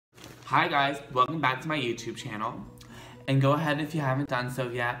Hi guys, welcome back to my YouTube channel. And go ahead if you haven't done so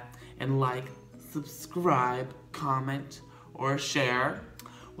yet and like, subscribe, comment, or share.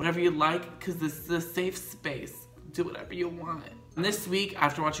 Whatever you like, because this is a safe space. Do whatever you want. And this week,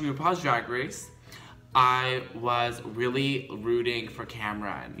 after watching RuPaul's Drag Race, I was really rooting for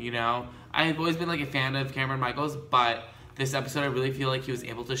Kameron, you know? I've always been like a fan of Kameron Michaels, but this episode I really feel like he was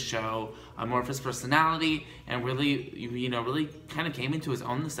able to show more of his personality and really, really kind of came into his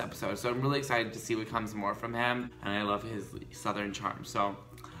own this episode. So I'm really excited to see what comes more from him, and I love his southern charm. So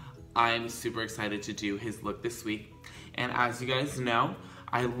I'm super excited to do his look this week. And as you guys know,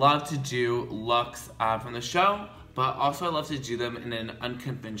 I love to do looks from the show, but also I love to do them in an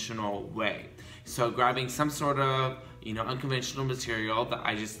unconventional way. So grabbing some sort of, unconventional material that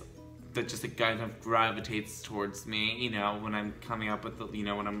just like kind of gravitates towards me, when I'm coming up with the,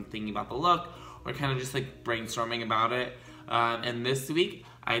 when I'm thinking about the look, or kind of just like brainstorming about it. And this week,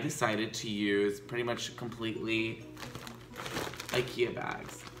 I decided to use pretty much completely Ikea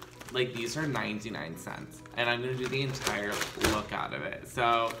bags. Like, these are 99 cents, and I'm gonna do the entire look out of it.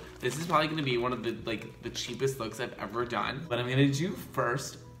 So this is probably gonna be one of the cheapest looks I've ever done. What I'm gonna do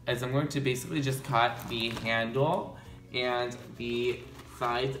first is I'm going to basically just cut the handle and the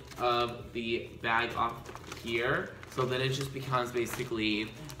sides of the bag off here, so that it just becomes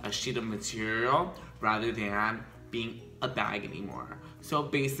basically a sheet of material rather than being a bag anymore. So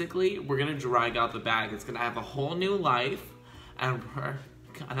basically, we're gonna drag out the bag. It's gonna have a whole new life, and we're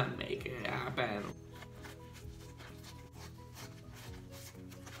gonna make it happen.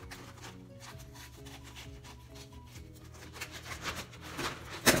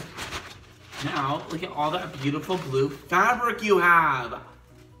 Now, look at all that beautiful blue fabric you have.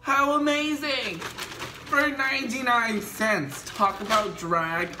 How amazing! For 99 cents. Talk about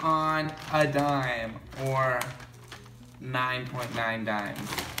drag on a dime, or 9.9 dimes.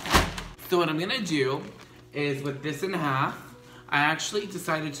 So what I'm gonna do is, with this in half, I actually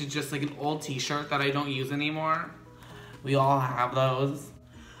decided to just like an old t-shirt that I don't use anymore. We all have those.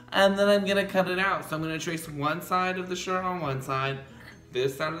 And then I'm gonna cut it out. So I'm gonna trace one side of the shirt on one side,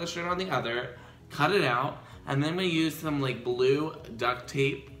 this side of the shirt on the other, cut it out, and then we use some like blue duct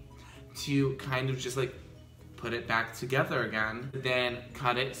tape to kind of just like put it back together again. Then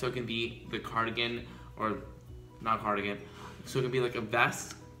cut it so it can be the cardigan, or not cardigan, so it can be like a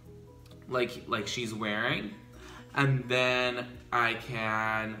vest like she's wearing. And then I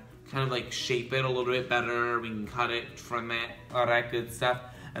can kind of like shape it a little bit better. We can cut it, trim it, all that good stuff.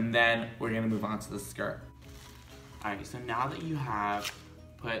 And then we're gonna move on to the skirt. All right, so now that you have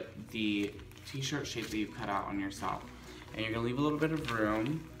put the t-shirt shape that you've cut out on yourself, and you're gonna leave a little bit of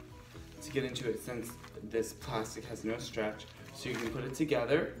room to get into it since this plastic has no stretch. So you're gonna put it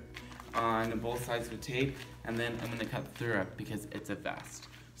together on both sides with tape, and then I'm gonna cut through it because it's a vest.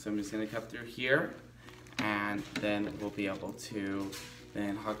 So I'm just gonna cut through here, and then we'll be able to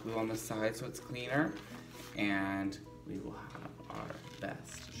then hot glue on the side so it's cleaner, and we will have our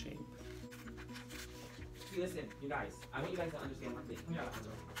vest shape. Listen, you guys, I want you guys to understand one thing.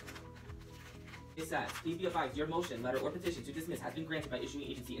 It says, please be advised, your motion, letter, or petition to dismiss has been granted by issuing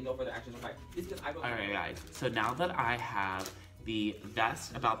agency and no further action required. This is because I wrote. Alright guys, so now that I have the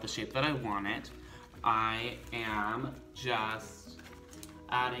vest about the shape that I want it, I am just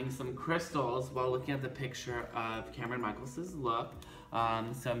adding some crystals while looking at the picture of Kameron Michaels' look.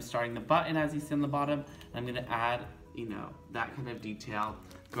 So I'm starting the button as you see on the bottom, and I'm gonna add, that kind of detail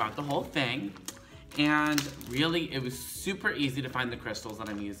throughout the whole thing. And really, it was super easy to find the crystals that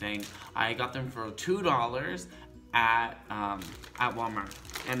I'm using. I got them for $2 at Walmart.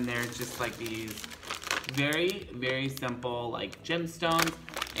 And they're just like these very, very simple like gemstones.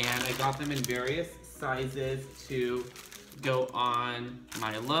 And I got them in various sizes to go on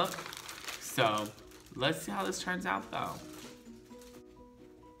my look. So let's see how this turns out though.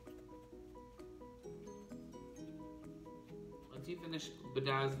 Once you finish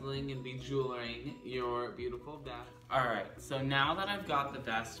bedazzling and bejeweling your beautiful vest. Alright, so now that I've got the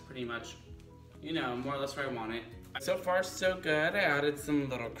vest pretty much, more or less where I want it. So far so good. I added some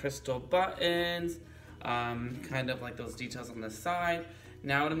little crystal buttons, kind of like those details on the side.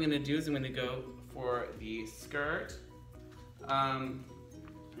 Now what I'm gonna do is I'm gonna go for the skirt. And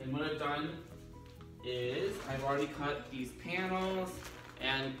what I've done is I've already cut these panels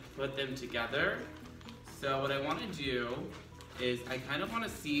and put them together. So what I wanna do is I kind of want to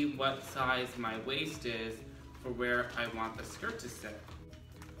see what size my waist is for where I want the skirt to sit.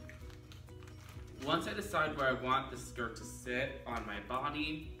 Once I decide where I want the skirt to sit on my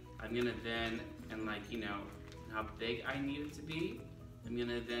body, I'm gonna then, and how big I need it to be, I'm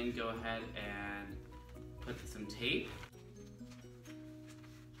gonna then go ahead and put some tape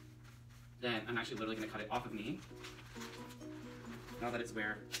then I'm actually literally gonna cut it off of me. Now that it's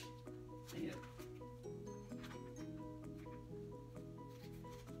where I need it.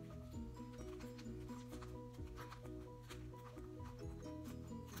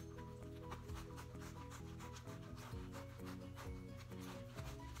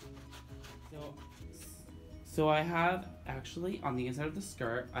 So I have actually on the inside of the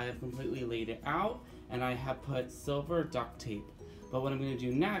skirt, I have completely laid it out and I have put silver duct tape. But what I'm going to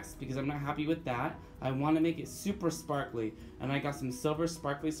do next, because I'm not happy with that, I want to make it super sparkly. And I got some silver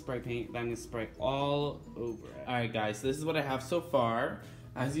sparkly spray paint that I'm going to spray all over it. Alright guys, so this is what I have so far.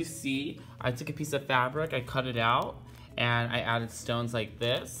 As you see, I took a piece of fabric, I cut it out, and I added stones like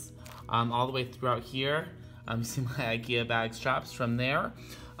this all the way throughout here. You see my Ikea bag straps from there.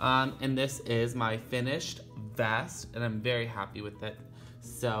 And this is my finished vest, and I'm very happy with it.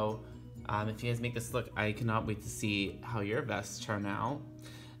 So if you guys make this look, I cannot wait to see how your vests turn out.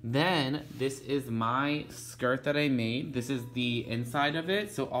 Then this is my skirt that I made. This is the inside of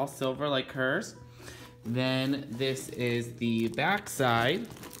it, so all silver like hers. Then this is the back side.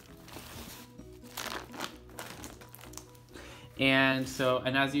 And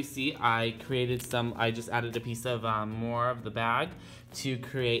as you see, I just added a piece of more of the bag to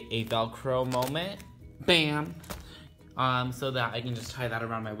create a Velcro moment. Bam! So that I can just tie that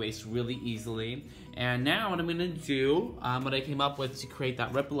around my waist really easily. And now what I'm gonna do, what I came up with to create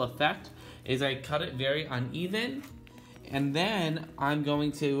that ripple effect, is I cut it very uneven, and then I'm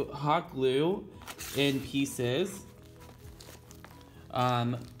going to hot glue in pieces,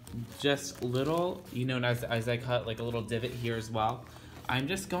 just little, you know, as I cut like a little divot here as well. I'm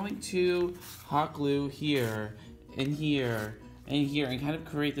just going to hot glue here, and here, and here, and kind of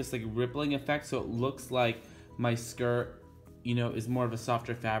create this like rippling effect so it looks like my skirt, you know, is more of a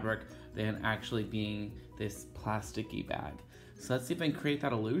softer fabric than actually being this plasticky bag. So let's see if I can create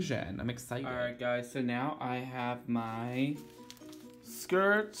that illusion. I'm excited. All right, guys, so now I have my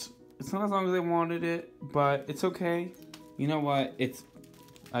skirt. It's not as long as I wanted it, but it's okay. You know what? It's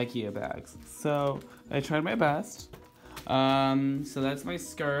Ikea bags. So I tried my best. So that's my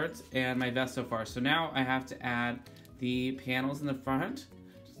skirt and my vest so far. So now I have to add the panels in the front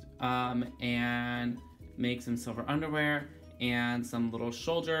and make some silver underwear and some little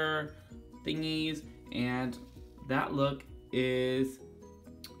shoulder thingies, and that look is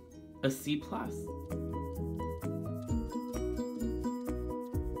a C+.